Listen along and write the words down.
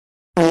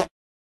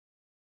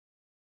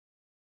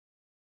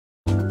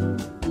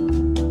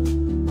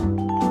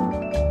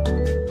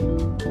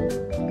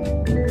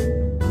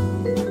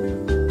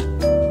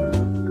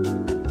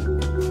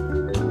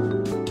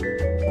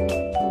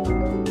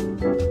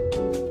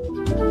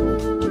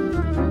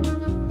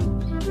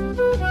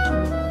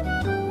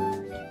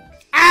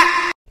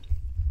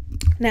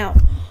Now,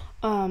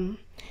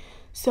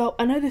 so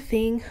another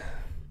thing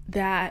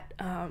that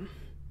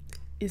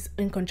is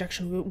in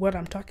conjunction with what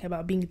I'm talking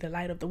about, being the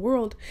light of the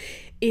world,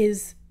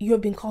 is you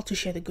have been called to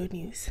share the good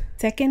news.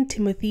 2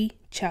 Timothy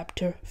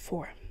chapter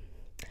 4.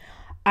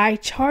 I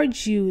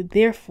charge you,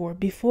 therefore,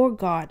 before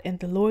God and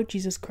the Lord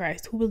Jesus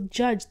Christ, who will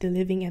judge the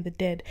living and the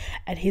dead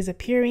at his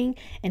appearing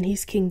and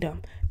his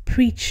kingdom,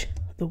 preach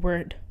the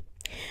word.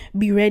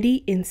 Be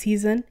ready in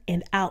season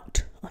and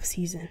out of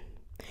season.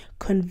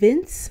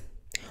 Convince,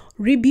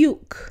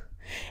 rebuke,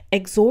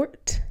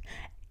 exhort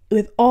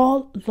with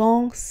all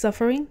long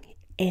suffering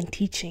and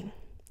teaching.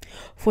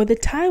 For the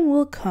time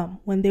will come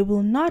when they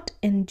will not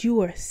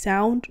endure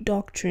sound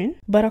doctrine,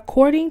 but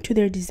according to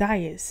their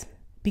desires,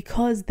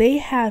 because they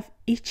have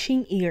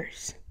itching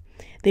ears,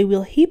 they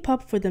will heap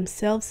up for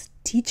themselves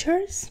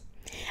teachers,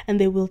 and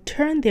they will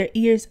turn their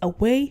ears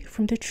away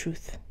from the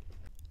truth,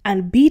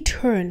 and be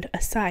turned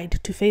aside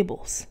to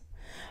fables.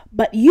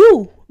 But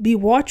you be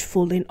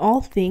watchful in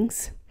all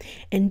things,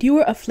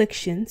 endure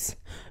afflictions,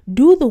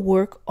 do the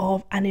work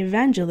of an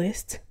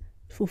evangelist,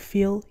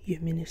 fulfill your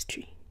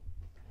ministry.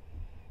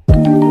 I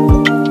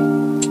mean,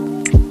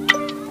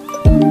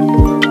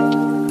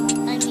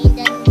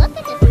 just look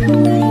at this guy.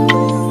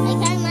 I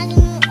can't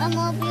imagine a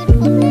more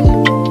beautiful thing.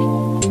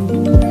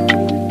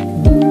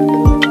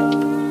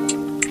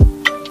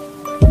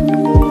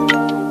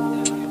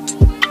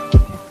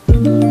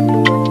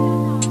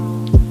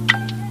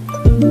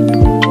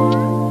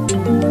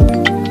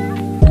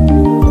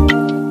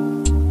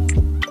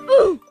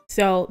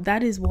 So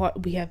that is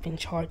what we have been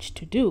charged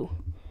to do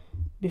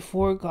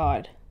before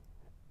God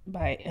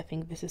by, I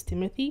think this is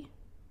Timothy.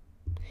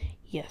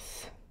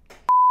 Yes.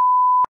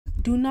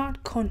 Do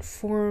not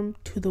conform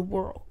to the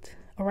world.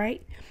 All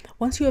right.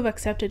 Once you have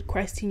accepted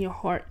Christ in your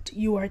heart,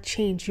 you are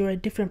changed. You're a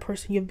different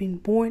person. You've been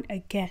born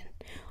again.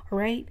 All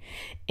right.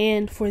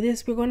 And for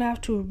this, we're going to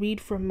have to read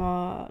from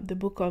the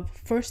book of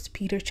 1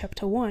 Peter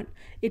chapter 1.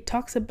 It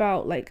talks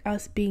about like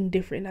us being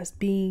different, us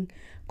being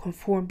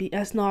conformed,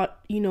 us not,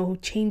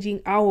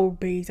 changing our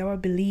ways, our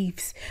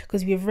beliefs,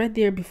 because we have read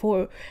there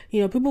before,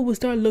 people will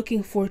start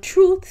looking for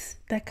truths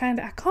that kind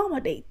of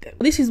accommodate them.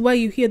 This is why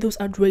you hear those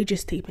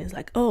outrageous statements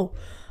like, oh,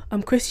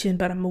 I'm Christian,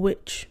 but I'm a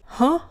witch.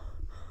 Huh?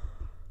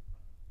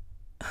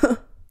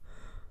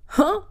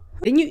 Huh?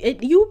 And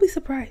you will be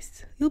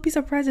surprised. You'll be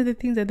surprised at the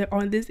things that are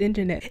on this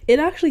internet. It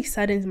actually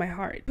saddens my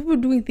heart. People are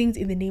doing things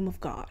in the name of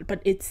God,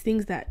 but it's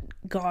things that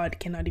God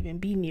cannot even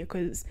be near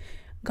because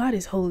God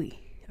is holy.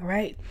 All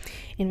right.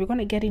 And we're going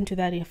to get into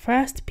that in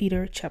 1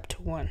 Peter chapter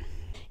 1.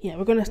 Yeah,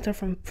 we're going to start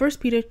from 1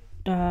 Peter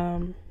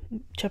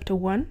chapter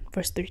 1,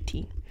 verse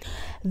 13.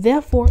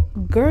 Therefore,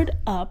 gird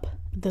up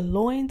the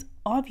loins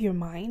of your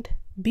mind,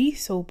 be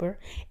sober,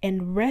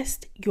 and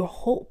rest your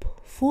hope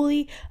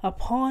fully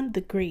upon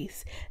the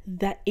grace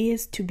that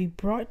is to be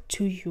brought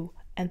to you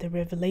and the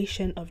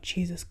revelation of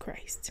Jesus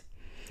Christ.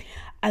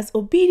 As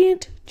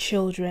obedient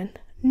children,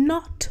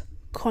 not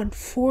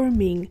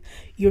conforming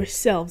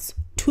yourselves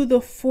to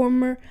the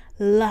former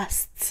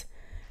lusts,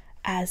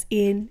 as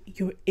in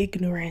your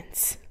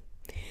ignorance,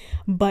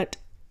 but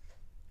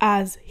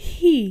as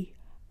he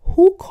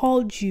who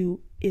called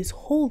you is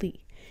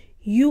holy,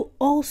 you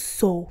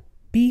also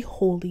be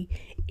holy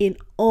in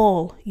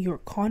all your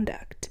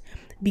conduct,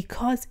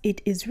 because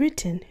it is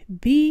written,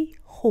 be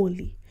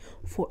holy,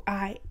 for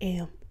I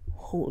am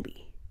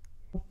holy.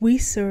 We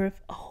serve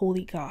a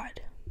holy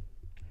God.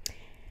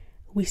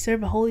 We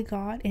serve a holy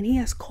God, and he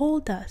has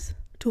called us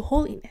to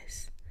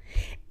holiness.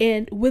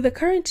 And with the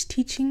current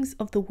teachings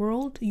of the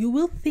world, you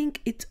will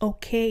think it's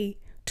okay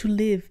to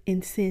live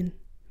in sin.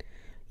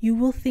 You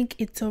will think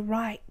it's all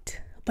right,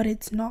 but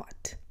it's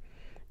not.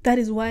 That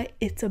is why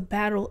it's a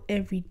battle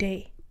every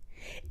day.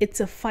 It's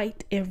a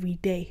fight every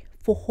day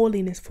for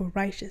holiness, for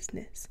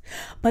righteousness.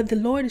 But the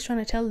Lord is trying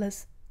to tell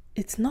us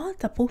it's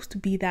not supposed to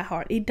be that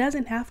hard. It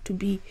doesn't have to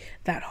be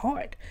that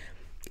hard.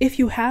 If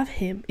you have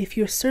him, if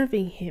you're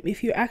serving him,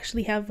 if you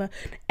actually have an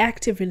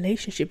active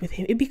relationship with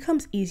him, it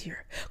becomes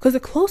easier. Because the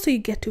closer you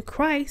get to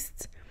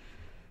Christ,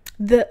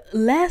 the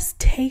less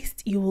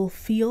taste you will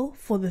feel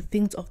for the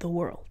things of the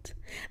world.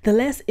 The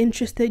less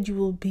interested you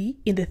will be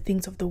in the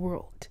things of the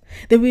world.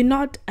 They will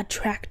not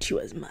attract you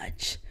as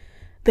much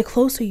the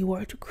closer you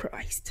are to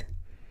Christ.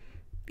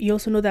 You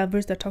also know that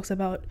verse that talks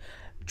about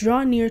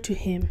draw near to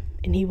him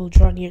and he will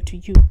draw near to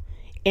you.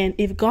 And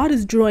if God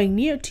is drawing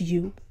near to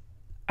you,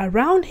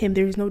 around him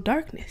there is no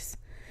darkness.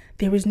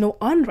 There is no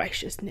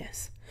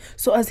unrighteousness.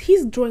 So as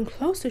he's drawing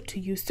closer to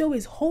you, so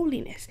is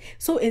holiness.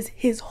 So is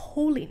his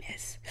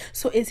holiness.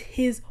 So is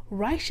his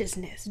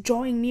righteousness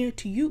drawing near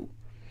to you.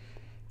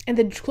 And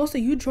the closer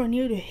you draw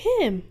near to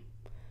him,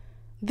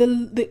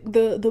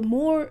 the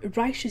more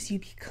righteous you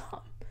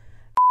become.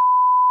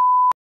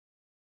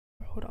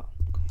 Hold on.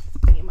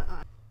 Something in my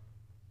eye.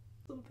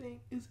 Something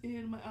is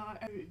in my eye.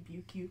 I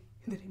rebuke you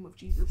in the name of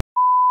Jesus.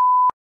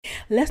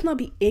 Let's not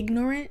be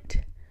ignorant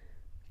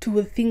to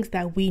the things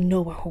that we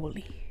know are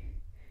holy.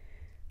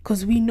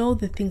 Because we know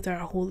the things that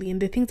are holy.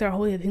 And the things that are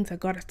holy are the things that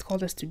God has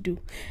called us to do.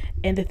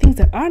 And the things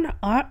that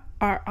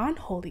are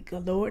unholy, the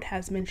Lord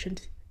has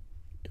mentioned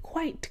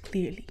quite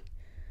clearly.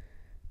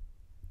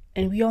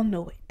 And we all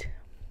know it.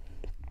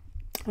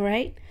 All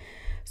right?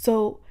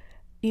 So,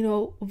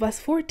 verse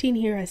 14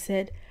 here has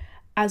said,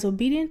 as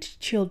obedient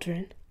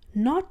children,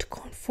 not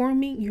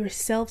conforming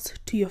yourselves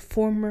to your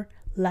former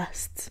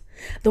lusts.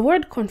 The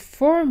word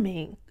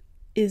conforming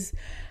is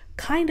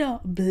kind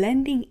of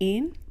blending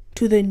in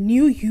to the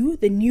new you,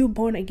 the new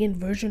born again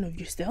version of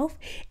yourself,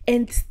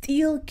 and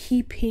still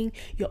keeping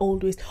your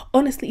old ways.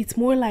 Honestly, it's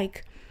more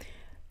like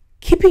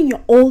keeping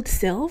your old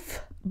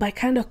self by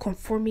kind of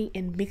conforming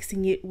and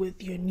mixing it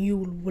with your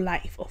new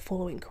life of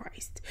following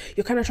Christ.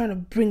 You're kind of trying to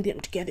bring them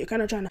together. You're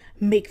kind of trying to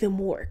make them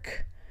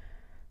work.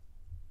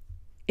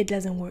 It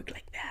doesn't work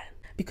like that.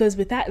 Because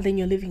with that, then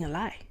you're living a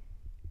lie.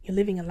 You're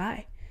living a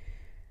lie.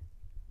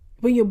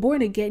 When you're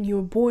born again,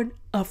 you're born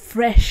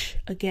afresh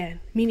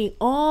again, meaning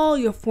all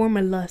your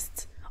former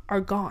lusts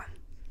are gone.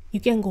 You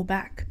can't go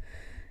back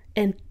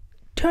and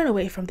turn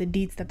away from the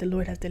deeds that the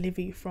Lord has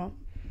delivered you from.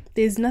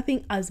 There's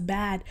nothing as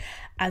bad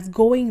as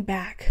going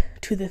back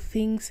to the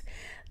things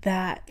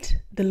that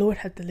the Lord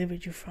has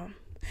delivered you from.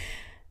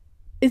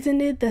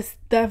 Isn't it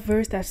that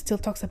verse that still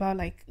talks about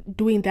like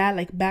doing that,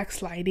 like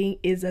backsliding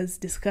is as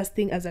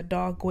disgusting as a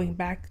dog going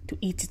back to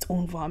eat its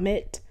own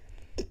vomit?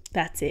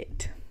 That's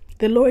it.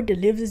 The Lord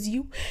delivers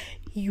you.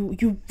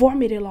 You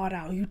vomit it all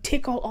out. You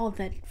take all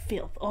that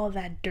filth, all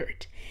that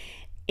dirt.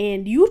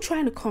 And you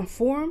trying to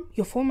conform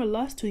your former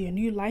lust to your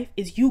new life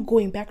is you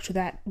going back to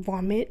that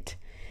vomit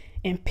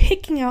and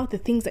picking out the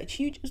things that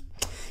you just,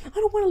 I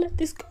don't want to let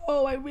this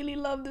go. I really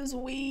love this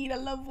weed. I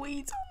love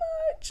weed so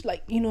much.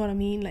 Like, you know what I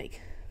mean?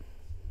 Like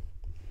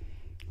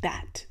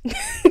that.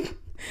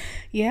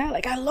 Yeah,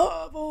 like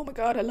oh my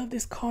God, I love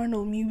this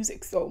carnal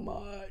music so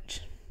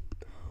much.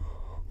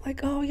 Like,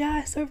 oh yeah,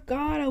 I serve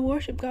God, I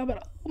worship God,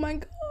 but oh my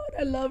God,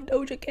 I love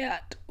Doja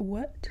Cat.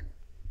 What?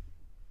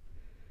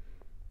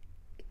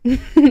 You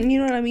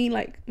know what I mean?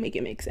 Like, make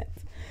it make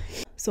sense.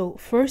 So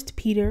 1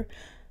 Peter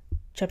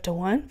chapter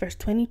 1, verse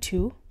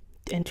 22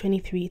 and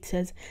 23, it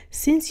says,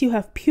 since you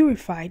have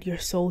purified your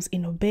souls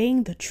in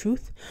obeying the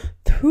truth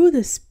through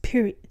the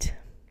Spirit,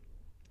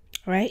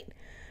 right?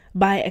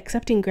 By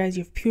accepting Christ,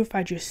 you've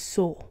purified your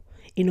soul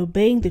in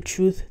obeying the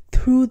truth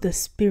through the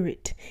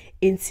Spirit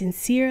in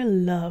sincere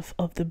love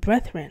of the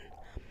brethren.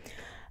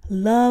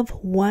 Love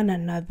one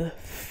another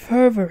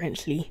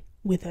fervently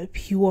with a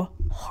pure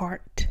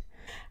heart,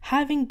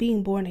 having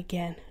been born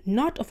again,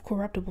 not of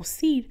corruptible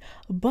seed,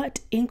 but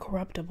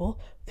incorruptible,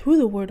 through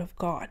the word of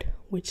God,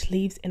 which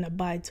lives and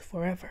abides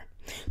forever.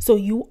 So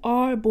you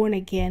are born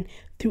again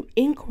through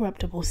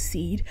incorruptible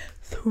seed,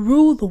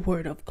 through the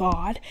word of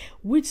God,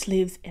 which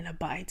lives and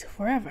abides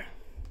forever.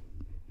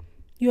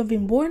 You have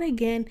been born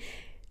again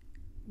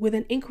with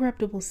an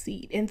incorruptible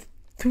seed, and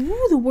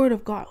through the word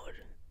of God.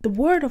 The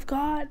word of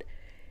God.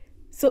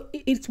 So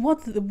it's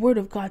what the word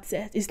of God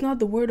says. It's not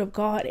the word of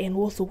God and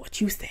also what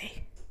you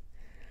say.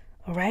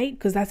 All right,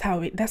 because that's how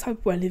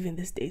people are living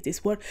these days.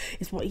 It's what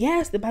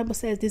yes, the Bible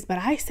says this, but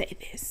I say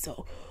this.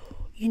 So,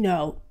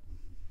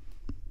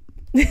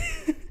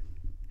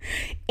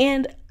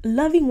 and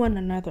loving one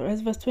another,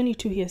 as verse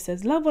 22 here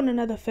says, love one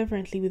another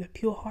fervently with a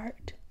pure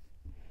heart.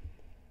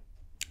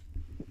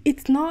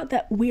 It's not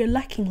that we're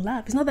lacking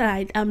love. It's not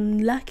that I'm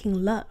lacking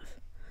love.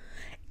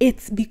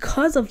 It's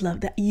because of love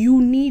that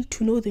you need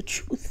to know the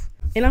truth.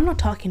 And I'm not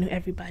talking to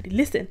everybody.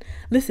 Listen,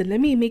 let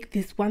me make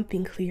this one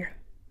thing clear.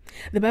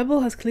 The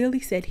Bible has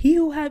clearly said, he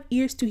who have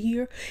ears to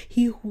hear,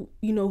 he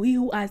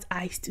who has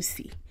eyes to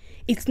see.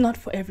 It's not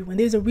for everyone.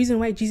 There's a reason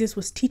why Jesus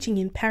was teaching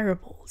in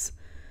parables.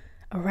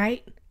 All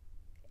right?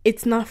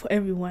 It's not for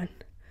everyone.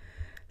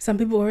 Some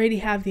people already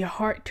have their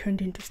heart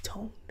turned into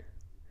stone.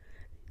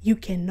 You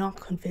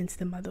cannot convince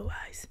them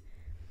otherwise.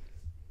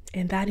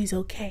 And that is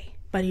okay.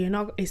 But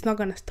it's not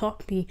going to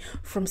stop me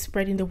from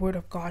spreading the word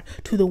of God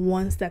to the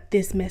ones that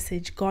this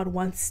message God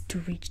wants to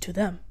reach to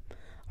them.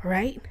 All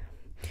right?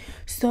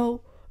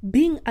 So,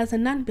 being as a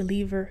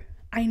non-believer,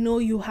 I know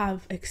you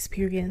have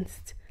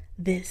experienced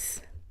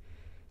this.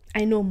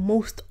 I know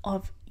most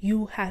of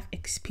you have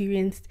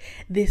experienced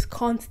this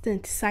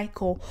constant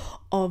cycle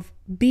of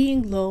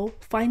being low,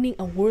 finding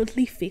a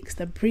worldly fix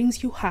that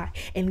brings you high,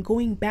 and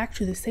going back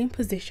to the same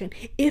position,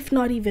 if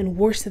not even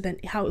worse than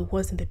how it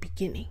was in the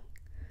beginning.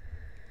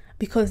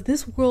 Because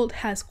this world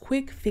has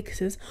quick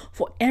fixes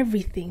for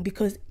everything,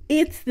 because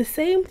it's the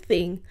same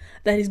thing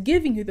that is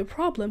giving you the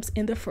problems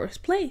in the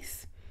first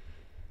place.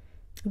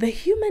 The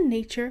human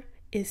nature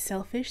is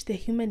selfish. The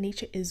human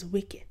nature is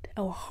wicked.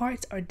 Our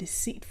hearts are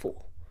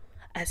deceitful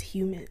as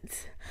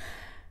humans.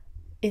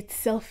 It's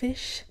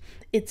selfish.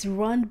 It's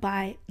run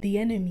by the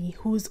enemy,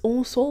 whose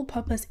own sole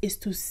purpose is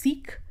to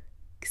seek,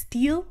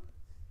 steal,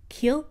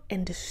 kill,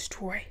 and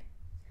destroy.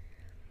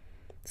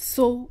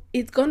 So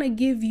it's gonna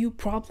give you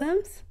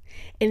problems,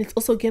 and it's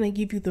also gonna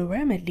give you the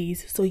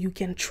remedies so you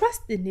can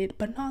trust in it,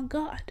 but not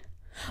God.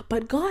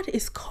 But God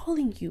is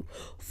calling you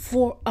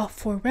for a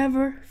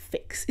forever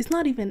fix. It's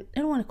not even, I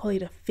don't want to call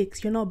it a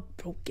fix. You're not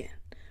broken.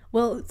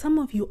 Well, some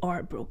of you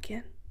are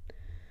broken.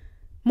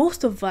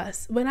 Most of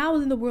us, when I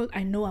was in the world,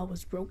 I know I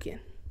was broken.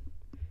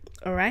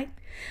 All right?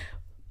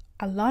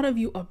 A lot of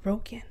you are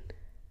broken.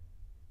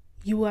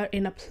 You are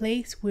in a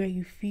place where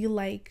you feel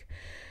like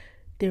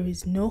there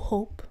is no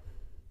hope.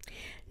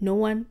 No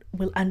one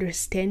will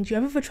understand you.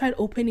 Have you ever tried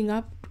opening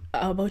up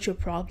about your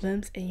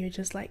problems and you're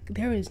just like,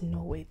 there is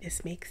no way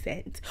this makes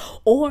sense?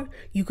 Or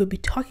you could be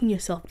talking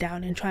yourself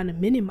down and trying to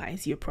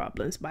minimize your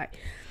problems by,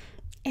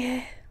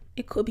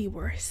 it could be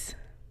worse.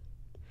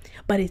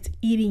 But it's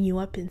eating you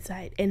up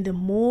inside. And the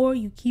more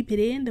you keep it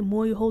in, the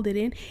more you hold it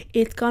in,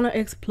 it's gonna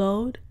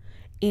explode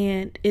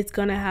and it's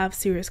gonna have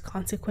serious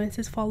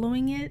consequences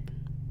following it.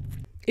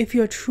 If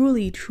you're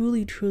truly,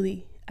 truly,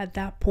 truly at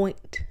that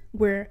point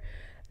where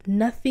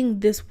nothing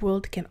this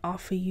world can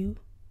offer you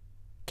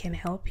can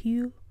help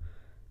you,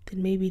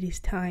 then maybe it is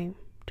time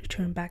to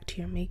turn back to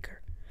your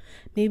maker.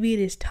 Maybe it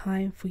is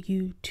time for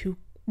you to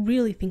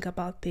really think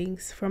about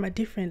things from a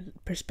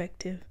different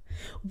perspective.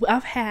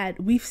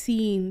 We've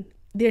seen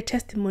their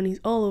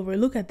testimonies all over.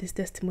 Look at this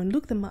testimony,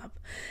 look them up.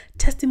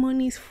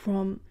 Testimonies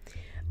from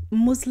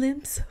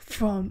Muslims,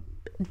 from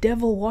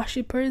devil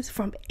worshippers,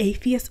 from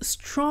atheists,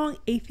 strong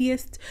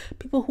atheists,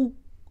 people who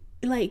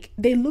like,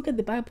 they look at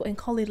the Bible and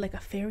call it like a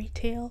fairy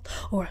tale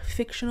or a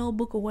fictional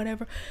book or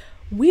whatever.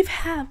 We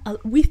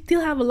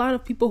still have a lot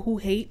of people who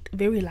hate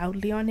very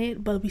loudly on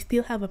it, but we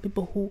still have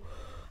people who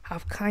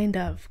have kind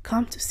of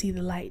come to see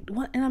the light.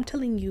 And I'm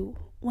telling you,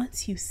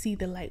 once you see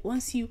the light,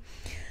 once you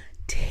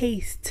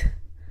taste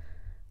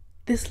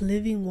this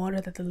living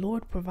water that the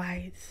Lord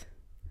provides,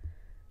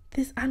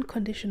 this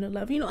unconditional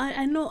love.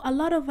 I know a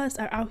lot of us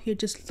are out here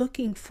just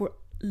looking for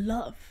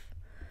love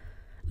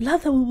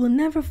that we will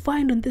never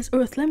find on this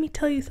earth. Let me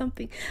tell you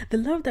something. The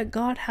love that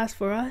God has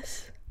for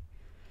us,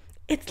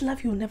 it's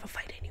love you will never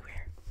find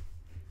anywhere.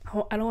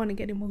 I don't want to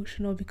get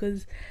emotional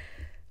because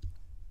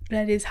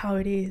that is how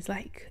it is.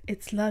 Like,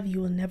 it's love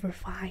you will never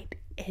find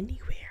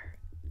anywhere.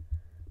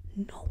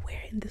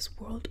 Nowhere in this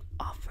world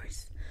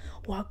offers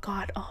what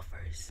God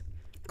offers,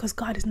 because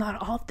God is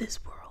not of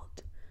this world.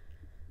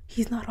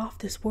 He's not of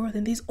this world,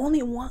 and there's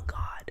only one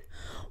God,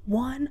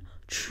 one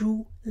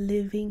true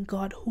living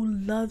God who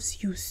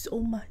loves you so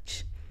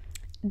much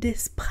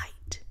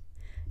despite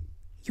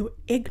your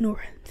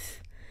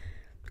ignorance.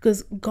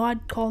 Because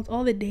God called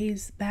all the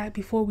days back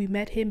before we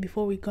met him,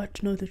 before we got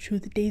to know the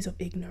truth, the days of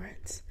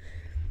ignorance.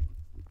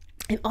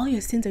 And all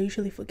your sins are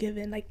usually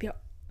forgiven. Like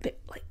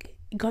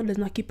God does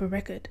not keep a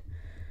record.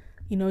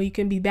 You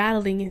can be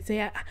battling and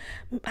say,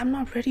 I'm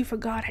not ready for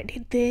God. I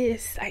did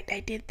this. I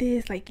did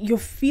this. Like, you're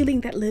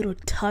feeling that little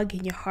tug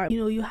in your heart.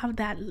 You have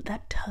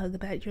that tug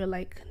that you're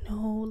like,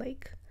 no,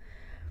 like,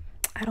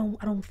 I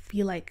don't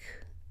feel like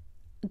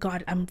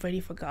God, I'm ready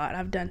for God.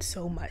 I've done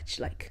so much.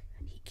 Like,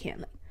 he can't.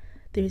 Like,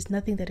 there is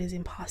nothing that is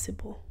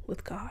impossible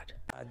with God.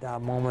 At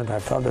that moment, I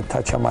felt a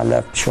touch on my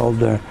left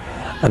shoulder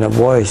and a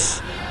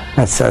voice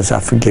that says, I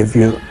forgive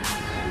you.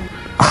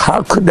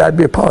 How could that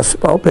be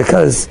possible?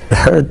 Because I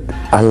heard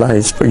Allah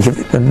is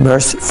forgiving and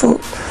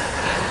merciful,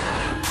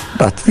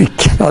 but we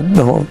cannot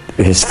know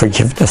His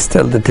forgiveness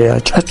till the day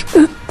of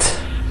judgment.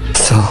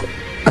 So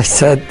I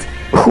said,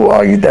 who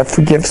are you that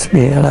forgives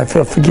me? And I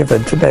feel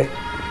forgiven today.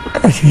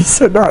 And he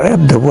said, I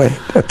am the way,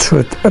 the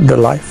truth, and the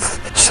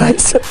life. So I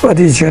said, what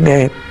is your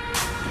name?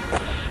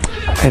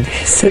 And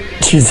he said,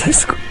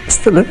 Jesus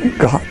Christ, the living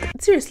God.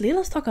 Seriously,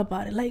 let's talk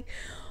about it. Like,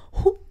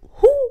 who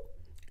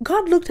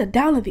God looked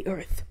down at the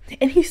earth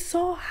and he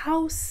saw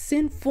how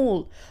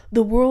sinful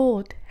the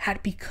world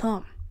had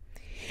become.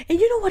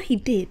 And you know what he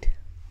did?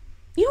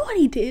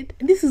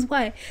 And this is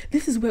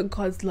where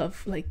God's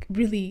love, like,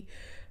 really,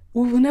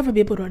 we will never be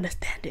able to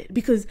understand it,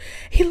 because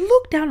he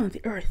looked down on the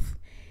earth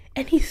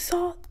and he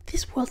saw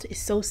this world is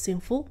so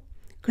sinful.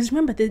 Because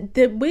remember,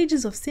 the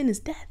wages of sin is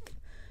death.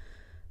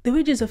 The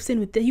wages of sin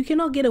with death. You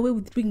cannot get away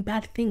with doing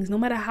bad things, no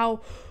matter how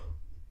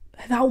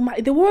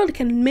the world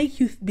can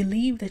make you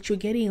believe that you're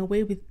getting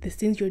away with the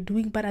sins you're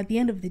doing, but at the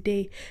end of the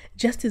day,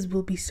 justice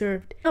will be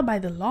served. Not by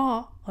the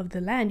law of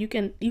the land. You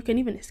can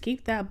even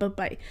escape that,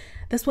 but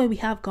that's why we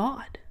have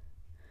God.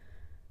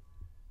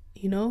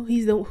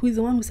 He's the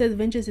one who says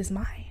vengeance is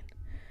mine.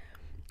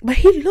 But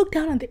he looked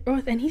down on the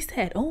earth and he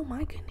said, oh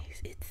my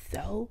goodness, it's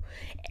so,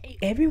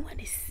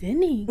 everyone is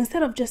sinning.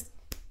 Instead of just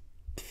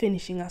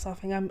finishing us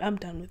off, and I'm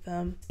done with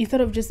them.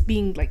 Instead of just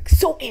being like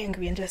so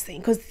angry and just saying,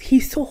 because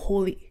he's so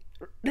holy.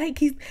 Like,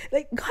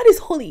 God is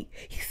holy.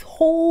 He's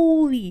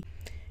holy.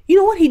 You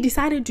know what he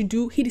decided to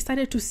do? He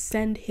decided to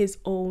send his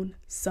own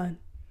son.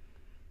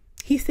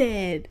 He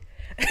said,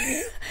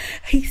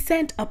 he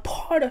sent a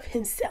part of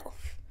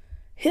himself,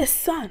 his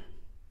son,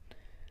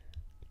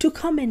 to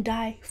come and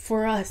die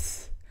for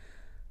us.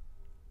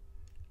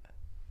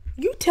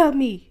 You tell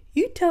me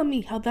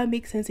how that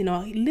makes sense in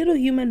our little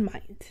human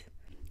minds.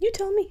 You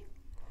tell me.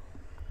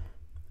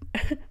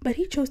 But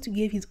he chose to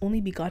give his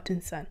only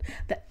begotten son,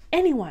 that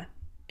anyone,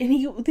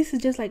 and this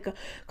is just like,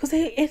 because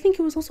I think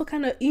it was also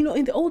kind of, in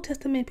the Old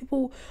Testament,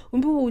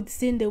 when people would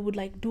sin, they would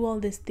like do all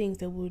these things.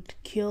 They would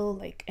kill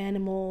like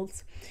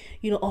animals,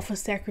 offer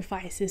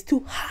sacrifices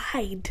to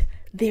hide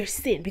their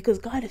sin, because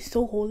God is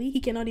so holy, he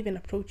cannot even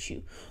approach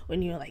you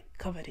when you're like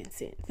covered in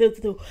sin.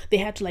 So they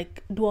had to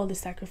like do all the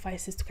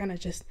sacrifices to kind of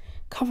just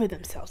cover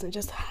themselves and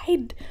just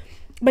hide,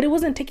 but it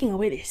wasn't taking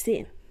away their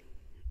sin.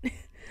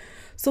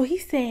 So he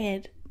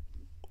said,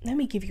 let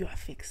me give you a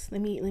fix.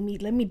 Let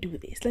me do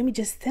this. Let me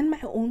just send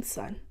my own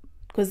son,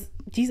 because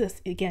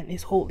Jesus again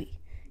is holy.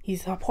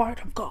 He's a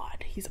part of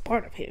God. He's a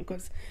part of him,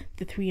 because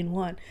the 3 in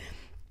 1.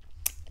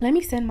 Let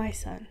me send my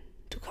son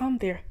to come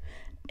there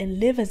and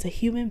live as a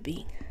human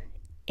being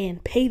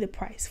and pay the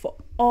price for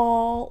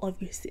all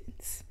of your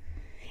sins.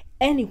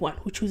 Anyone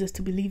who chooses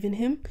to believe in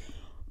him,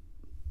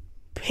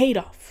 paid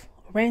off,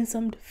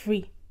 ransomed,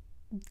 free.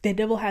 The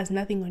devil has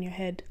nothing on your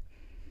head,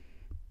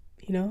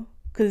 you know,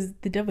 because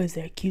the devil is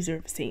the accuser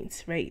of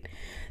saints, right?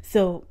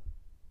 So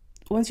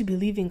once you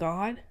believe in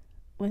God,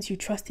 once you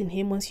trust in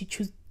him, once you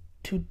choose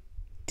to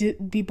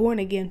be born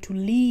again, to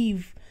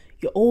leave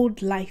your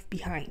old life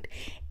behind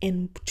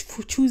and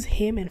choose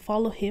him and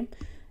follow him,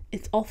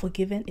 it's all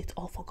forgiven, it's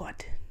all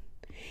forgotten.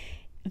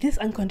 This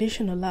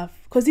unconditional love,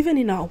 because even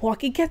in our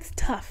walk, it gets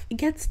tough,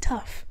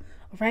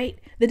 right?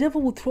 The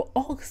devil will throw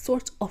all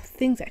sorts of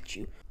things at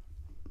you.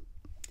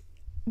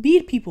 Be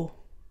it people,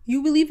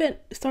 you will even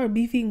start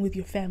beefing with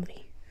your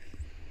family.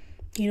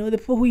 You know, the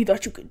people who you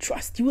thought you could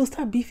trust, you will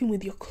start beefing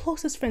with your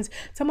closest friends.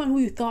 Someone who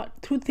you thought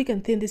through thick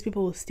and thin, these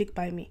people will stick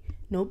by me.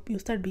 Nope, you'll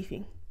start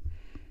beefing.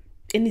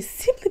 And it's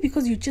simply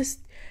because you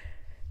just,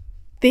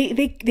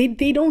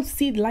 they don't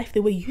see life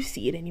the way you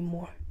see it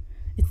anymore.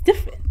 It's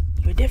different.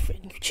 You're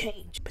different. You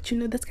change. But you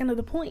know, that's kind of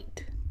the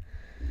point.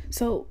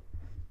 So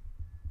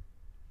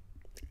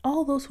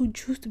all those who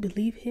choose to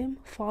believe him,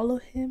 follow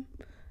him,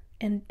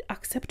 and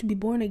accept to be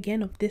born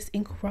again of this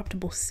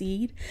incorruptible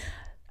seed,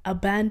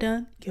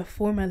 abandon your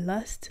former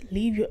lust,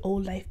 leave your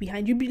old life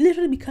behind. You're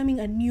literally becoming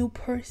a new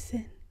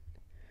person.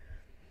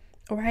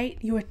 All right?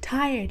 You're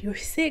tired. You're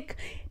sick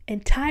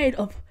and tired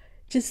of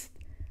just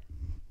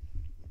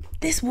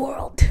this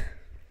world.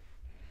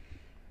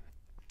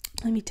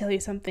 Let me tell you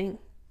something.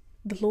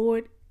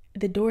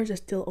 The doors are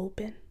still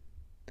open.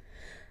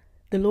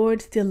 The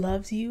Lord still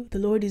loves you. The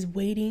Lord is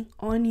waiting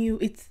on you.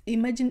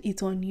 Imagine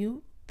it's on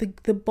you.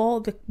 The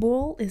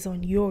ball is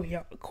on your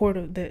your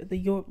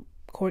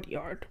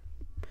courtyard.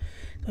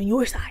 It's on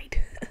your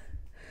side.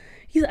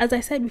 As I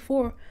said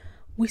before,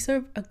 we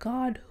serve a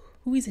God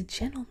who is a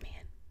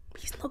gentleman.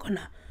 He's not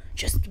gonna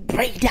just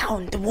break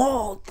down the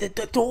wall, the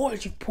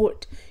doors you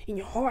put in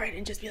your heart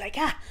and just be like,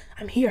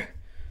 I'm here.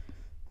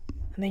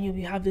 And then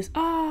you'll have this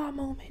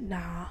moment.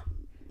 Nah,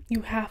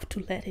 you have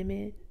to let him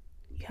in.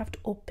 You have to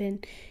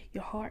open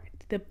your heart.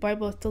 The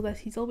Bible tells us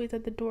he's always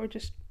at the door,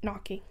 just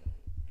knocking.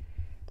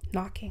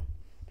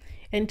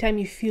 Anytime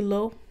you feel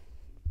low,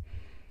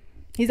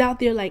 he's out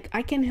there like,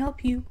 I can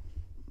help you.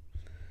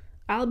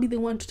 I'll be the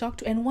one to talk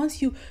to. And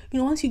once you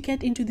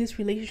get into this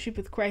relationship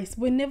with Christ,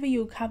 whenever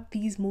you have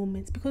these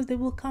moments, because they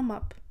will come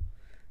up,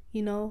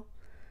 you know,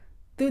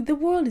 the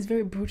world is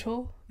very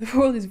brutal. The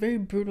world is very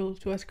brutal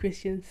to us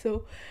Christians.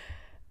 So,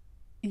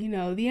 you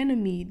know, the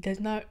enemy does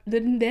not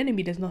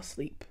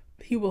sleep.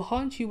 He will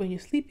haunt you when you're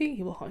sleeping.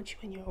 He will haunt you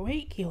when you're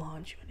awake. He will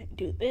haunt you when you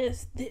do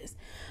this.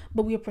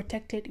 But we are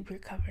protected. We're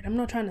covered. I'm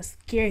not trying to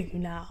scare you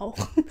now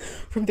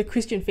from the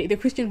Christian faith. The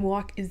Christian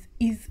walk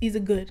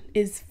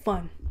is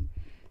fun.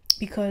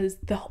 Because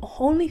the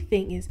only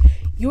thing is,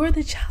 you're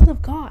the child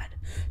of God.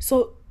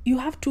 So you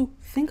have to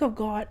think of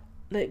God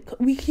like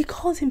he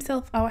calls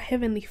himself our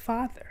Heavenly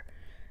Father.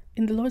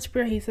 In the Lord's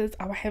Prayer, he says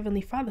our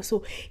Heavenly Father.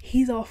 So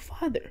he's our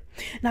Father.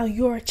 Now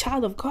you're a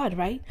child of God,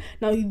 right?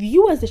 Now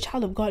you as a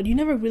child of God, you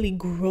never really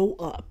grow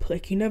up.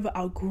 Like you never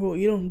outgrow.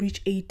 You don't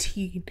reach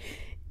 18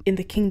 in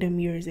the kingdom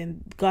years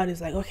and God is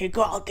like, okay,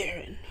 go out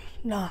there. And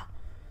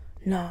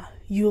nah.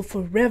 You'll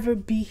forever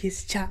be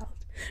his child.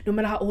 No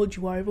matter how old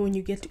you are, even when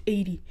you get to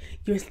 80,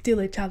 you're still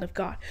a child of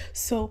God.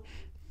 So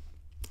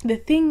the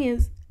thing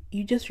is,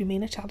 you just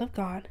remain a child of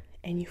God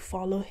and you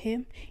follow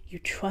him, you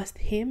trust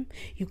him,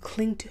 you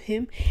cling to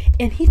him,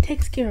 and he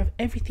takes care of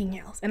everything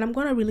else. And I'm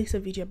going to release a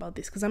video about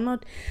this because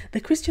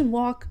the Christian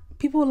walk,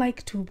 people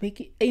like to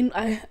make it,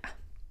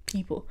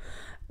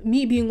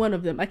 me being one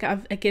of them, like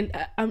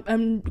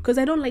I'm because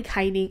I don't like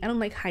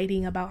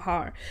hiding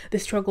about the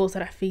struggles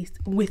that I faced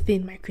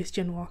within my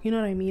Christian walk. You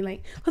know what I mean?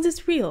 Like, because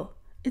it's real.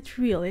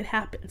 It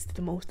happens to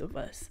the most of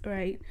us,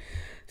 right?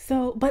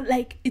 So, but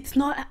like, it's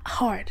not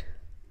hard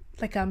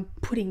like I'm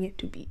putting it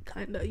to be,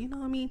 kind of, you know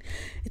what I mean?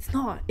 It's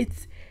not.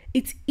 It's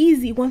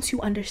easy once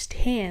you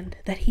understand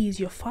that he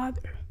is your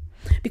father.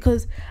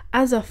 Because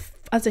as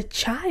a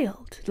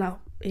child, now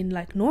in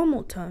like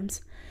normal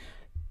terms,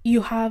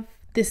 you have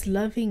if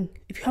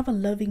you have a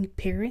loving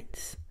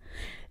parents,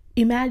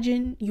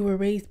 imagine you were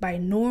raised by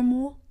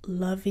normal,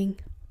 loving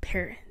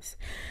parents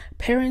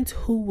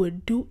who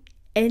would do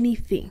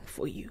anything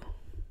for you.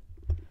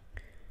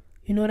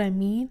 You know what I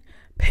mean?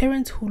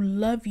 Parents who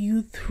love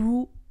you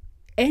through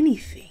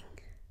anything,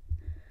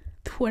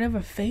 through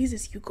whatever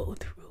phases you go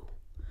through.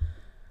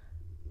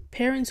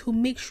 Parents who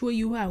make sure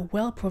you are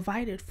well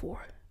provided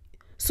for.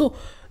 So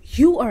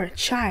you are a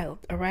child,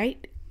 all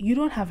right? You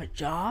don't have a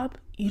job.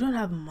 you don't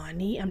have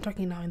money. I'm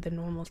talking now in the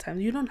normal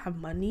times. You don't have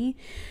money.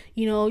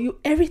 You know,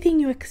 everything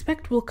you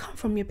expect will come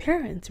from your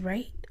parents,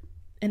 right?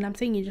 And I'm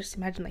saying, you just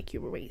imagine like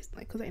you were raised,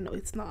 like, because I know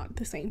it's not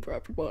the same for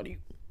everybody.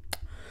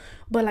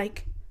 But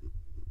like,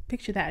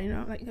 picture that, you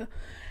know, like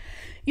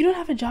you don't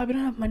have a job, you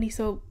don't have money,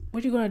 so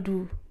what you gonna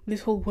do?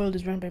 This whole world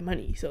is run by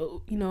money.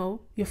 So, you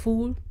know, your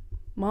food,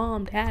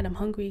 mom, dad, I'm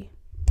hungry.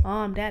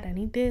 Mom, dad, I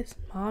need this.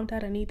 Mom,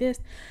 dad, I need this.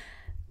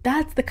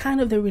 That's the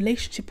kind of the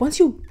relationship. Once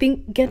you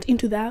get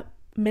into that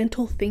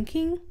mental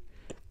thinking,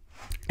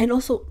 and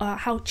also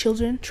how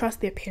children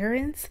trust their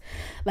parents,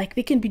 like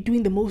they can be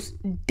doing the most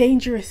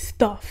dangerous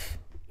stuff,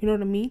 you know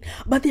what I mean,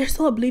 but they're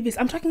so oblivious.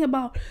 I'm talking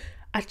about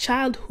a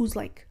child who's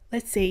like,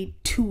 let's say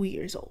 2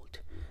 years old.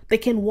 They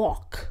can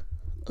walk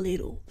a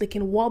little, they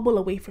can wobble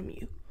away from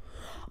you,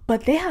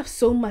 but they have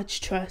so much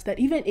trust that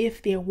even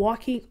if they're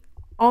walking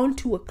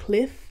onto a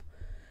cliff,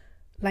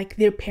 like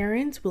their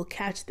parents will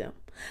catch them.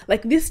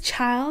 Like this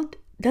child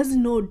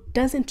doesn't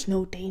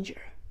know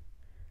danger,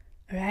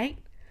 right?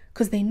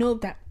 Because they know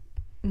that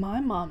my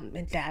mom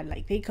and dad,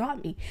 like, they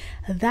got me.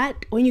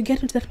 That when you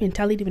get into that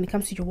mentality when it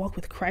comes to your walk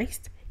with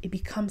Christ, it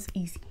becomes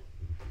easy.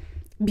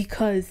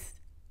 Because,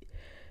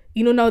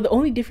 you know, now the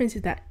only difference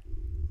is that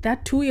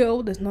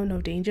 2-year-old does not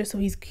know danger, so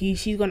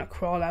she's gonna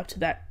crawl out to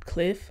that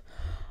cliff,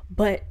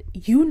 but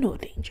you know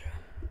danger.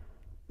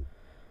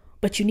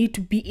 But you need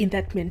to be in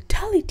that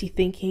mentality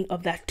thinking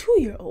of that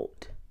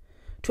 2-year-old,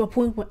 to a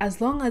point where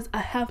as long as I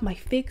have my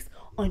fix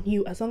on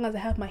you, as long as I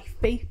have my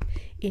faith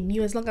in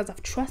you, as long as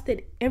I've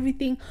trusted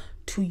everything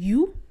to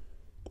you,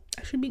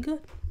 I should be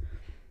good.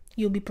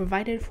 You'll be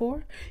provided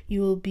for. He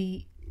will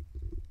be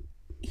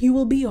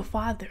your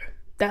father,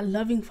 that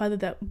loving father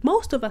that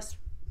most of us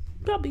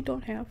probably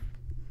don't have.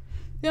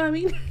 You know what I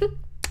mean?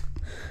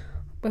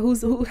 But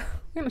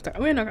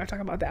we're not gonna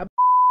talk about that.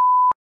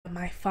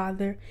 My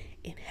Father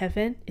in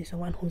heaven is the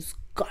one who's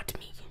got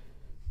me.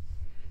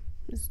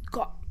 He's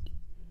got me.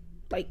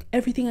 Like,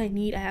 everything I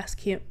need, I ask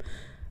him.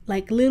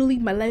 Like, literally,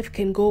 my life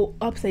can go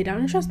upside down.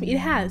 And trust me, it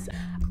has.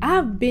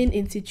 I've been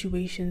in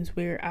situations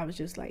where I was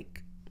just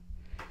like,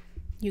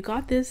 you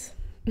got this.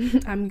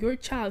 I'm your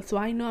child, so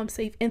I know I'm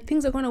safe. And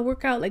things are going to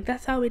work out. Like,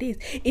 that's how it is.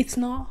 It's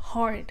not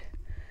hard.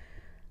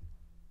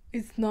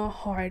 It's not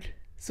hard.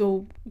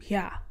 So,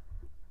 yeah.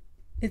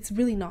 It's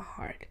really not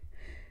hard.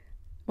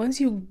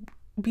 Once you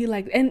be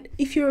like, and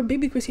if you're a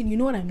baby Christian, you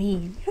know what I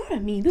mean. You know what I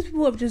mean. These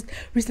people have just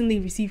recently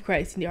received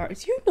Christ in their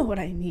hearts. You know what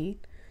I mean.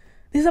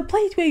 There's a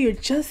place where you're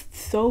just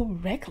so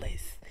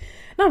reckless.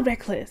 Not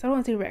reckless. I don't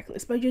want to say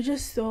reckless, but you're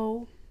just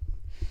so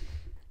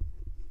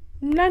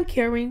not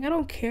caring. I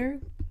don't care.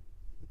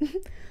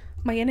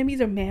 My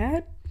enemies are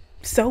mad.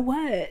 So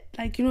what?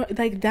 Like, you know,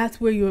 like that's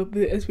where you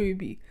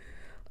be.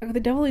 Like, the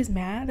devil is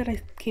mad that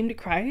I came to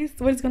Christ.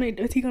 What's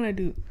he gonna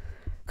do?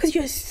 Because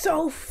you're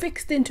so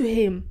fixed into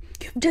him.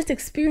 You've just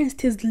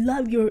experienced his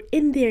love. You're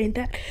in there, and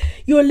that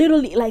you're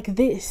literally like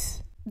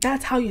this.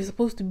 That's how you're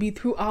supposed to be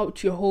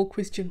throughout your whole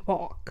Christian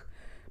walk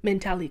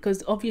mentality.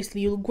 Because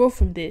obviously you'll grow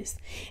from this,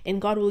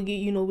 and God will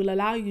will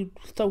allow you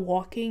to start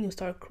walking. You'll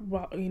start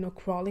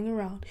crawling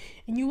around,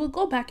 and you will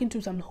go back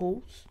into some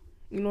holes.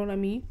 You know what I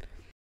mean?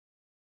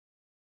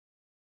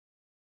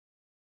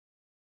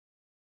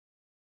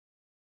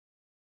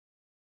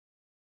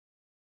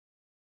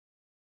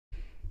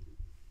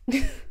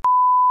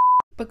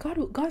 But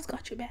God's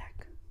got your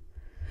back.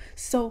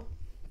 So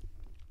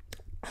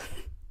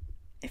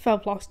if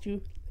I've lost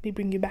you, let me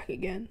bring you back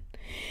again.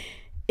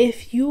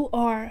 If you've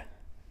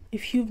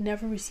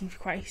never received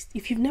Christ,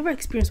 if you've never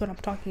experienced what I'm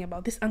talking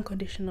about, this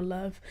unconditional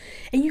love,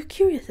 and you're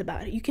curious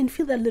about it, you can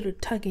feel that little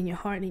tug in your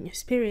heart, in your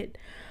spirit,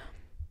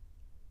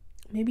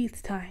 maybe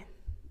it's time.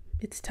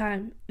 It's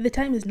time. The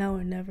time is now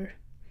or never.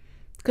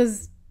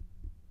 Because,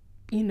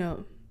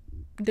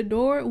 the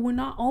door will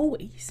not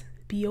always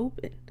be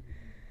open.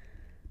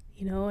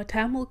 A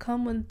time will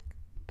come when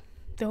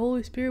the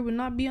Holy Spirit will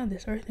not be on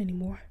this earth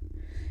anymore.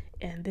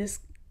 And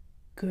this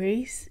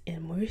grace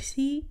and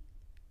mercy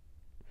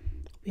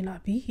will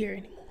not be here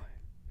anymore.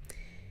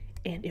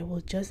 And it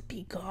will just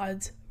be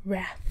God's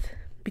wrath.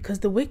 Because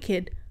the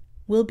wicked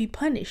will be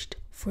punished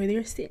for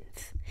their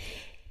sins.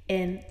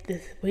 And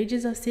the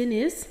wages of sin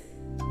is...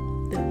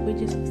 The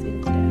wages of sin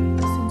is death.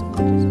 The sins of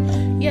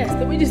wages. Yes,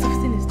 the wages of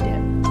sin is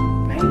death.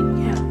 Right?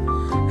 Yeah.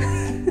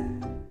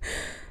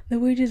 The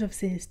wages of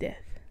sin is death.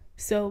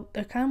 So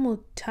a time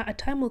will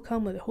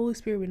come where the Holy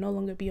Spirit will no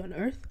longer be on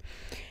earth,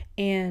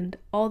 and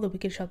all the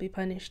wicked shall be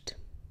punished.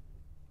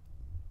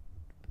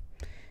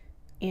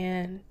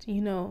 And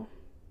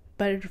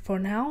but for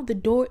now the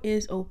door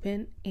is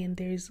open, and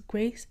there's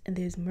grace and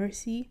there's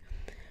mercy.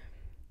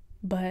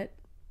 But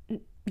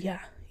yeah,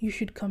 you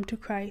should come to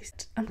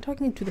Christ. I'm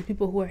talking to the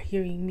people who are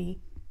hearing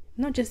me,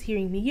 not just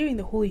hearing me, hearing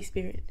the Holy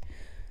Spirit.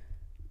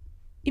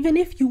 Even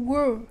if you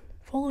were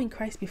following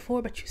Christ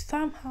before, but you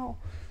somehow,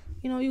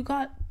 you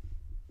got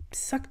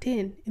sucked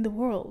in the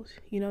world,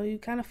 you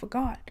kind of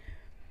forgot.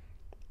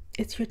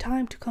 It's your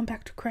time to come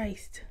back to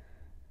Christ.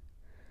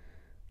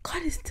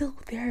 God is still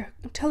there.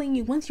 I'm telling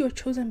you, once you're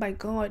chosen by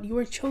God, you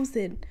are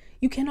chosen.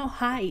 You cannot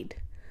hide.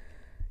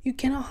 You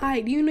cannot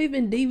hide. You know,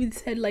 even David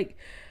said, like,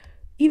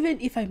 even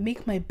if I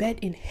make my bed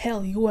in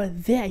hell, you are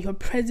there. Your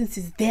presence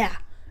is there.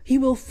 He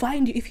will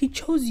find you if he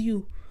chose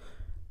you.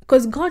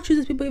 Because God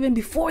chooses people even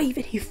before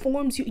even he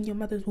forms you in your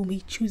mother's womb.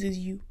 He chooses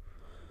you.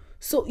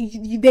 So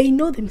they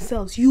know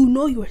themselves. You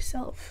know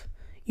yourself.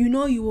 You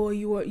know you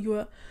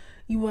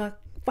are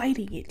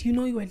fighting it. You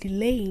know you are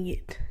delaying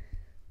it.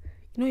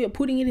 You know you're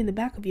putting it in the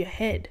back of your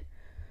head.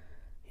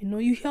 You know,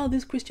 you hear all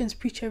these Christians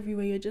preach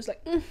everywhere. You're just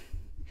like,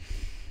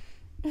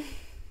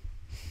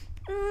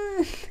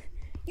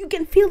 You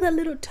can feel that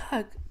little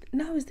tug.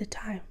 Now is the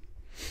time.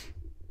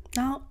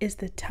 Now is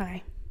the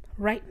time.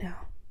 Right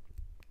now.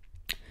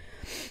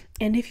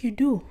 And if you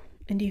do,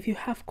 and if you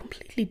have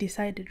completely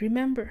decided,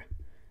 remember,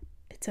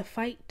 it's a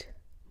fight,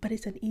 but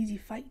it's an easy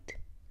fight.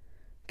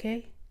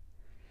 Okay?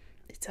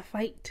 It's a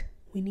fight.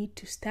 We need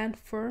to stand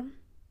firm.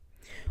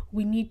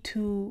 We need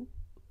to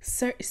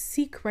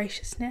seek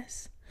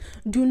righteousness.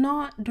 Do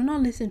not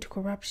listen to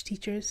corrupt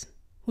teachers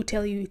who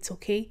tell you it's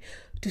okay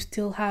to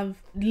still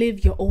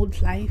live your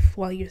old life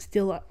while you're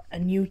still a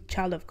new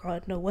child of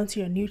God. No, once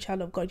you're a new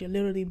child of God, you're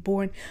literally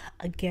born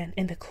again.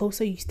 And the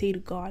closer you stay to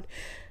God,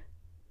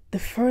 the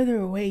further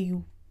away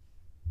you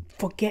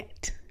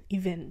forget,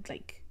 even,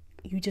 like,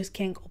 you just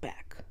can't go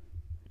back.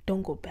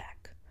 Don't go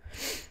back.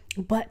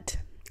 But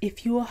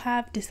if you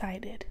have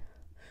decided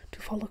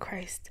to follow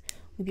Christ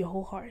with your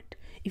whole heart,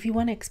 if you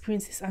want to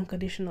experience this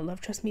unconditional love,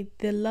 trust me,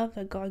 the love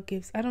that God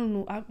gives, I don't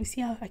know, you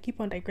see how I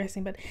keep on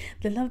digressing, but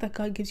the love that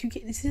God gives,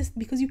 it's just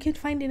because you can't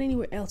find it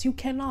anywhere else. You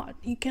cannot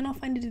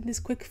find it in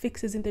these quick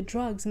fixes, in the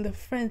drugs, in the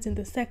friends, in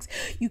the sex.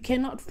 You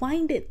cannot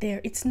find it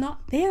there. It's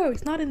not there.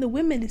 It's not in the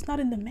women. It's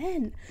not in the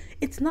men.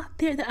 It's not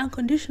there. The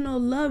unconditional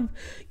love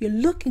you're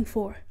looking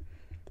for,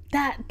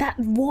 that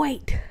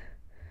void.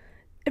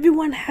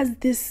 Everyone has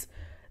this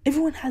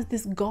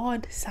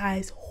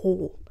God-sized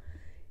hole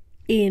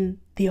in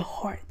their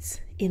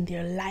hearts, in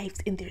their lives,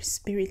 in their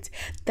spirits,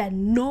 that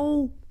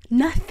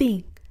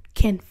nothing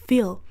can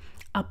fill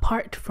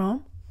apart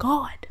from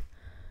God.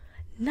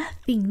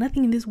 Nothing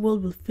in this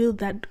world will fill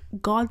that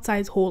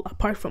God-sized hole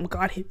apart from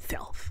God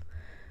himself.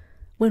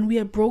 When we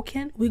are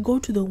broken, we go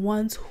to the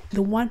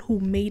one who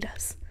made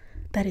us.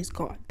 That is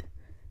God.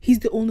 He's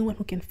the only one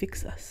who can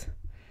fix us.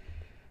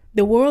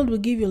 The world will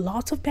give you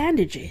lots of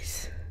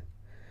bandages,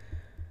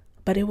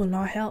 but it will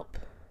not help.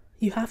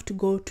 You have to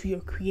go to your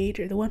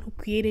creator. The one who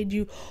created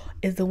you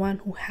is the one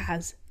who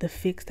has the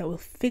fix that will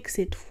fix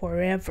it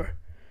forever,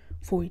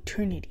 for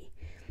eternity.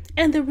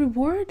 And the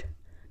reward,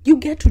 you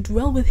get to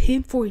dwell with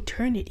him for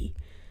eternity.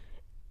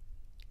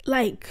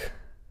 Like,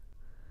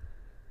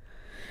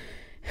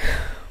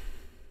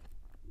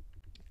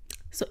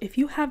 so if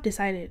you have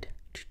decided,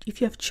 if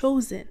you have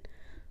chosen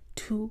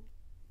to,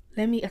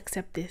 let me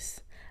accept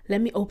this, let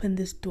me open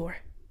this door,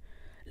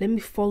 let me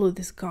follow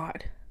this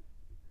God,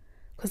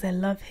 because I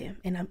love him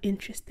and I'm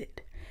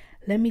interested.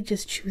 Let me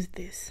just choose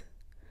this.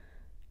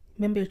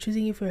 Remember, you're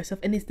choosing it for yourself,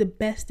 and it's the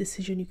best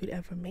decision you could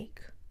ever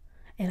make.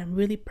 And I'm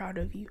really proud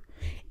of you.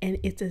 And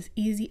it's as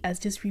easy as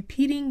just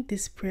repeating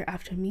this prayer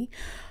after me,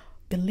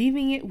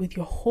 believing it with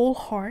your whole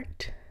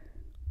heart,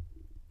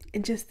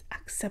 and just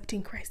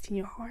accepting Christ in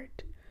your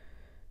heart.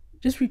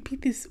 Just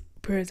repeat these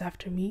prayers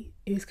after me.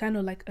 It was kind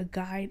of like a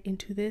guide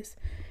into this.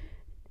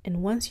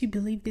 And once you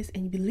believe this,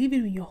 and you believe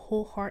it with your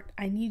whole heart,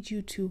 I need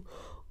you to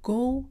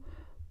go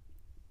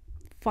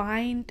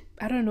find,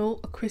 I don't know,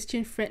 a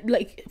Christian friend.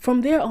 Like,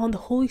 from there on, the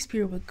Holy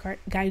Spirit will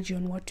guide you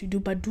on what to do,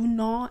 but do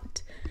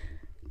not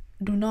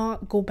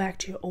go back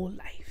to your old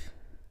life.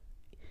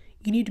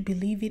 You need to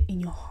believe it in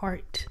your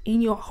heart,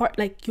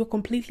 like you're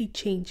completely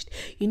changed.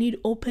 You need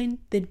to open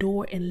the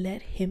door and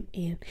let him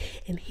in,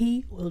 and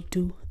he will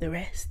do the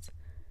rest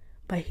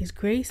by his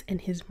grace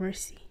and his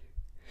mercy.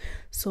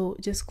 So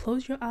just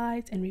close your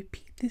eyes and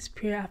repeat this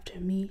prayer after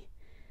me,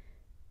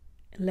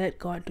 and let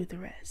God do the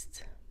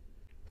rest.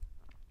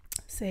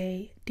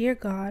 Say, "Dear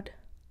God,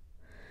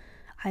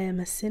 I am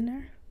a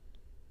sinner.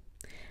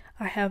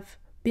 I have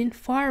been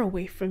far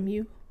away from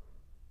you.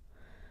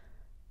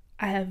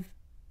 I have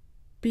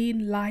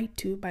been lied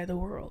to by the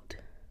world.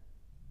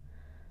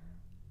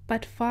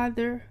 But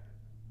Father,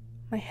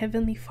 my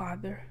Heavenly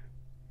Father,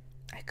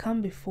 I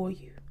come before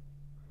you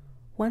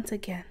once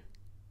again,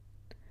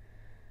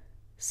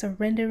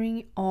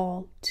 surrendering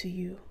all to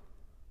you.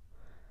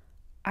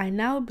 I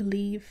now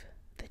believe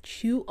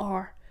that you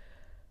are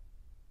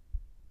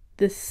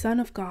the Son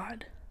of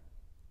God,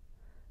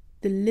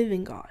 the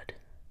living God,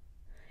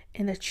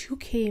 and that you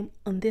came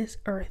on this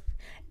earth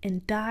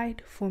and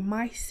died for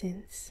my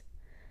sins,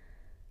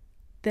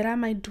 that I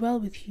might dwell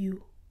with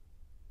you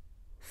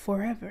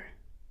forever.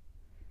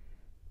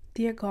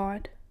 Dear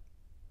God,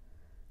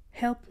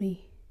 help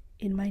me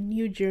in my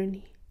new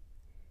journey.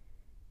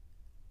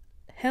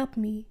 Help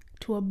me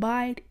to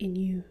abide in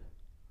you.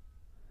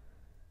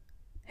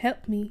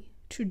 Help me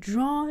to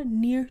draw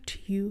near to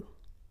you.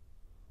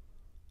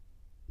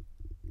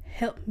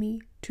 Help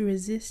me to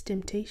resist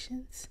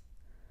temptations.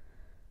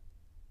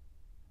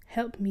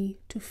 Help me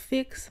to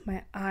fix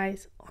my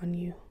eyes on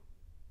you.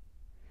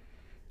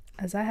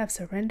 As I have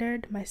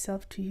surrendered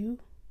myself to you,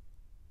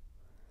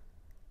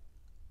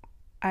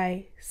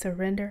 I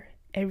surrender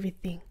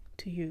everything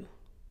to you.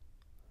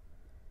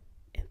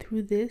 And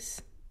through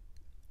this,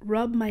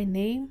 rub my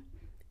name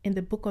in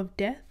the book of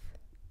death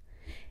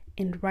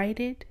and write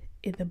it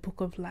in the book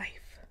of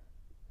life.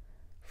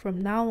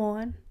 From now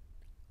on,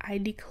 I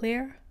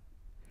declare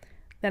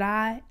that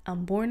I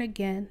am born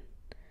again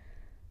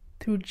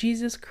through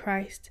Jesus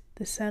Christ,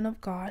 the Son of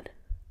God,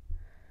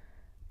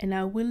 and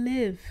I will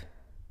live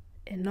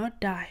and not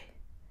die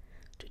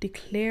to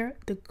declare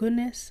the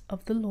goodness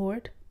of the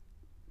Lord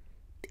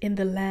in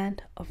the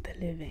land of the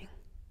living.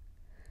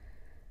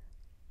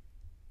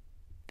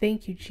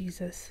 Thank you,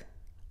 Jesus.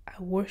 I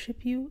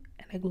worship you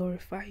and I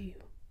glorify you.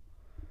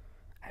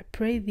 I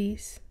pray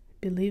these,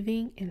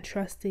 believing and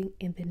trusting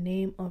in the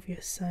name of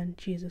your Son,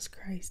 Jesus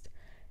Christ.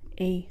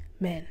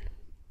 Amen.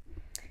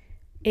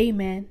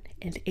 Amen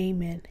and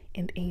amen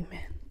and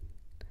amen.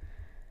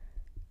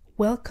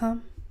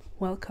 Welcome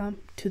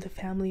to the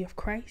family of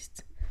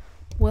Christ.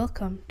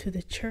 Welcome to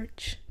the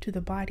church, to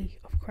the body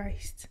of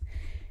Christ.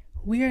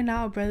 We are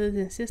now brothers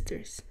and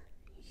sisters.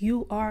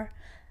 You are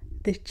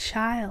the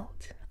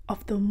child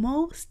of the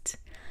Most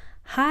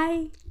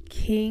High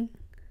King,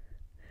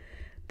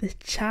 the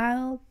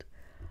child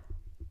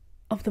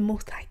of the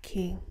Most High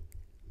King.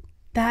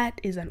 That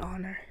is an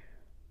honor.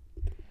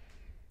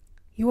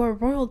 You are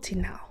royalty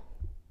now.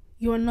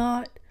 You're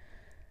not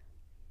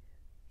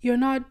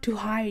to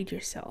hide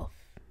yourself,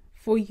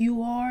 for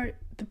you're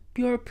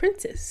a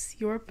princess.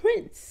 You're a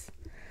prince.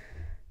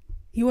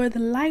 You are the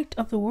light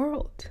of the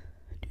world.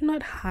 Do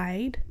not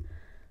hide.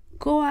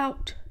 Go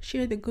out,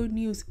 share the good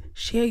news,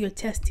 share your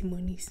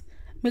testimonies.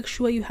 Make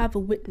sure you have a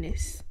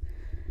witness.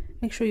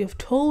 Make sure you've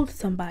told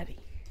somebody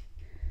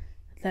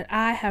that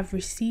I have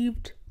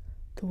received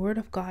the word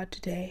of God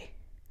today.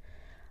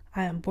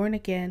 I am born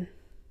again.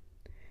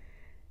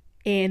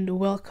 And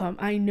welcome.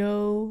 I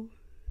know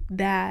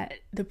that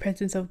the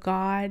presence of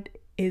God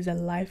is a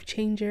life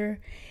changer,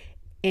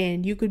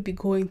 and you could be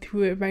going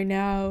through it right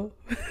now.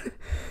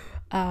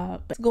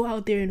 But go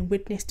out there and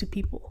witness to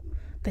people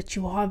that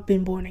you have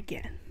been born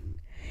again.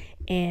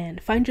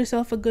 And find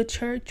yourself a good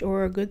church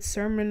or a good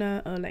sermon,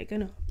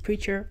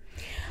 preacher.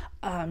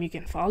 You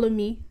can follow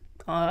me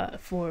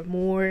for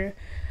more,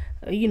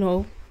 I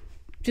do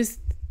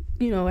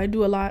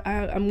a lot.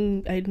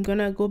 I'm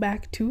gonna go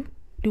back to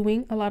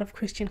doing a lot of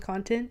Christian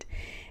content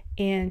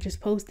and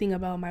just posting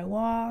about my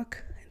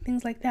walk and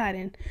things like that.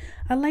 And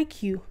I'd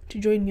like you to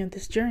join me on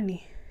this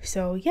journey.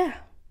 So yeah,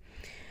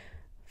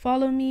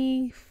 follow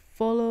me,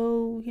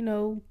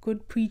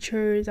 good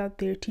preachers out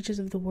there, teachers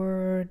of the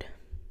word.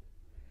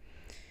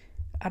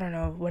 I don't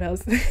know what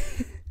else,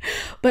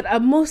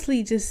 but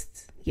mostly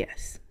just,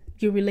 yes,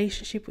 your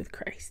relationship with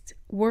Christ.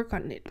 Work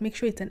on it. Make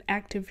sure it's an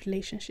active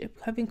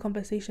relationship. Having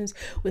conversations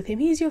with him.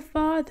 He's your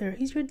father.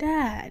 He's your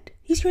dad.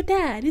 He's your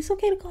dad. It's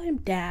okay to call him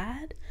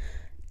dad.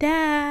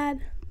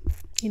 Dad.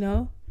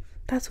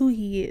 That's who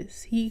he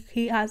is.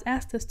 He has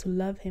asked us to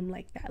love him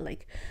like that.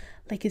 Like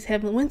his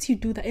heaven. Once you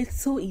do that,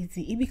 it's so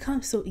easy. It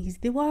becomes so easy.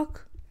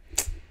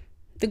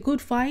 The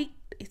good fight,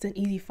 it's an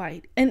easy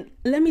fight. And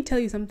let me tell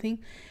you something.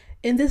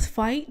 In this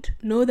fight,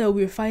 know that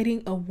we're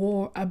fighting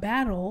a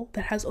battle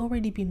that has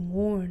already been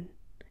won.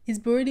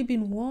 It's already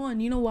been won.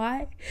 You know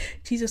why?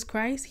 Jesus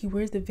Christ, he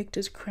wears the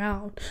victor's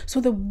crown.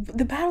 So the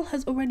battle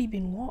has already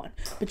been won.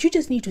 But you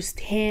just need to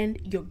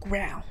stand your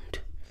ground.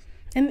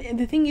 And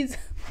the thing is,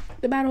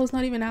 the battle is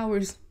not even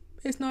ours.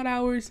 It's not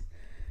ours.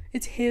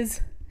 It's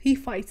his. He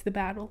fights the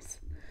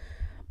battles.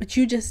 But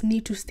you just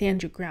need to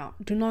stand your ground.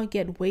 Do not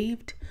get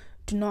waved.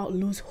 Do not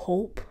lose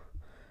hope.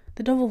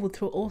 The devil will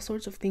throw all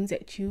sorts of things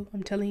at you,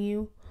 I'm telling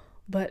you,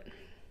 but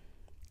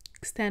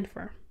stand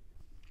firm.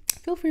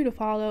 Feel free to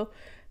follow,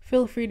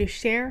 feel free to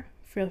share,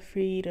 feel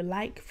free to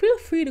like, feel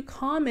free to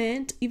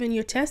comment, even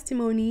your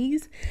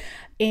testimonies,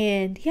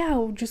 and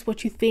just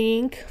what you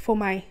think for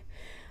my,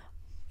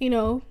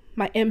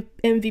 my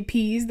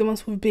MVPs, the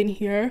ones who've been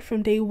here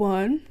from day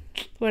one.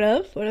 What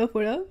up?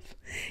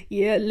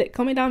 Yeah,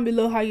 comment down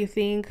below how you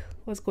think,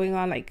 what's going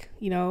on,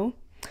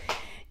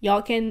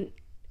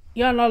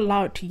 You're not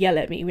allowed to yell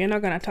at me. We're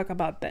not gonna talk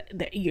about the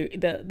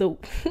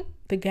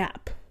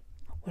gap.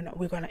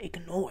 We're gonna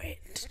ignore it.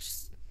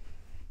 Just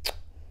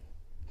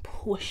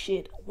push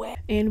it away.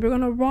 And we're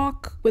gonna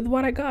rock with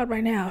what I got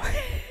right now.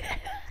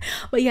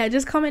 But yeah,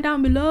 just comment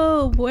down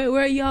below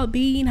where y'all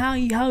been,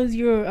 how's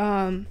your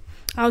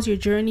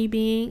journey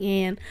being,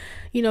 and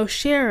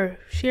share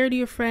to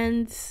your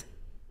friends.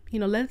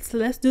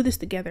 Let's do this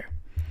together.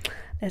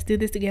 Let's do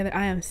this together.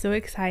 I am so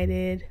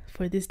excited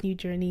for this new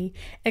journey.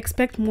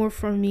 Expect more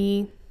from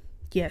me.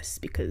 Yes,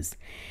 because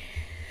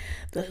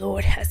the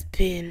Lord has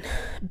been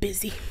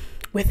busy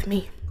with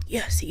me.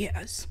 Yes, he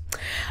has.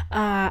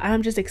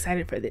 I'm just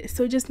excited for this.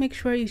 So just make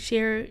sure you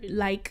share,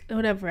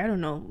 whatever. I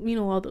don't know.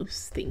 All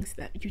those things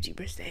that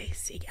YouTubers say.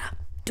 So yeah,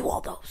 do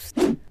all those.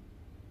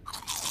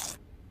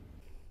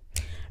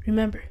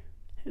 Remember,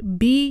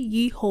 be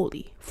ye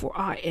holy, for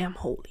I am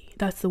holy.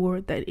 That's the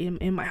word that is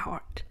in my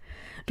heart.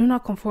 Do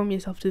not conform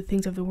yourself to the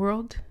things of the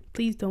world.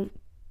 Please don't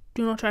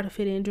Do not try to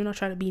fit in. Do not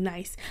try to be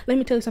nice. Let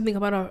me tell you something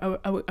about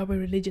our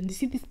religion. You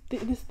see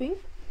this thing?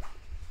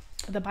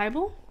 The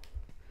Bible?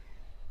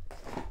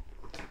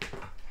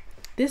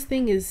 This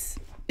thing is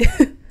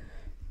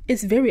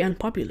it's very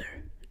unpopular.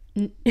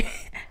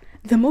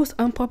 The most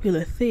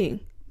unpopular thing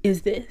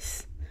is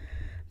this.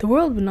 The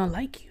world will not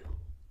like you.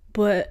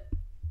 But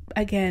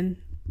again,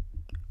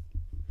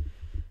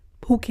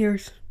 who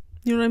cares?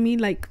 You know what I mean?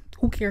 Like,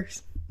 who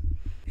cares?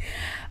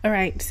 All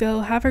right,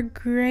 so have a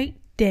great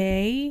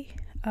day.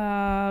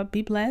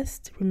 Be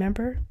blessed.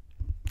 Remember,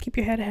 keep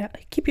your head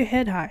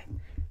high,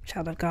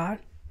 child of God.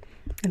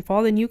 And for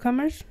all the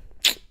newcomers,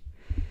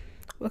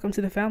 welcome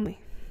to the family.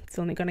 It's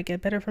only gonna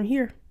get better from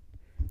here.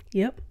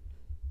 Yep.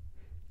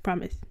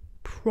 Promise.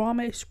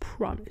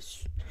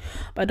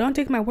 But don't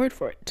take my word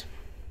for it.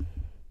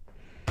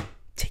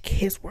 Take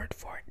his word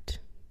for it.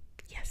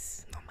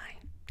 Yes, not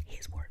mine.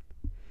 His word.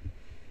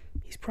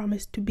 He's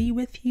promised to be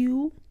with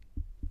you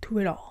through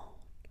it all.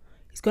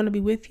 He's gonna be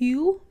with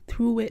you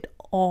through it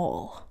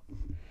all.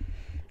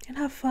 And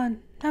have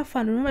fun. Have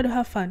fun. Remember to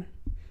have fun.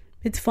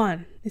 It's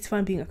fun. It's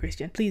fun being a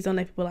Christian. Please don't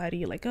let people lie to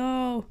you like,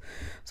 oh,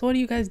 so what do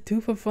you guys do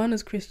for fun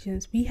as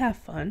Christians? We have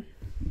fun.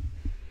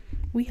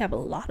 We have a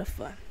lot of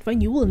fun.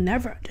 Fun you will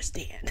never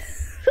understand.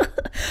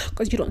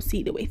 Because you don't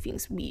see the way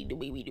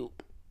we do.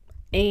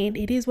 And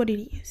it is what it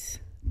is.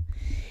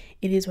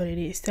 It is what it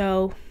is.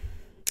 So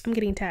I'm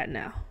getting tired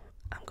now.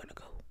 I'm gonna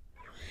go.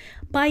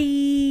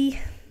 Bye.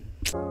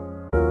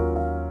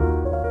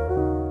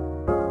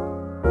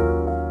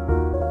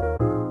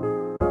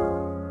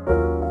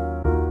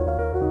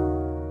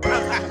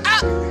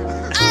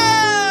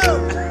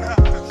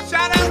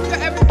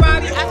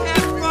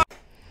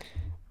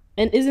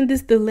 And isn't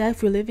this the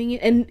life we're living in?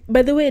 And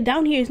by the way,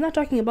 down here, it's not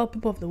talking about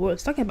people of the world.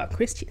 It's talking about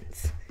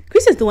Christians.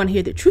 Christians don't want to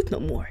hear the truth no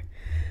more.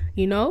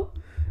 You know?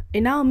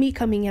 And now me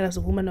coming out as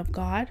a woman of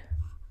God,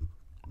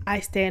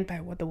 I stand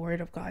by what the word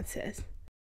of God says.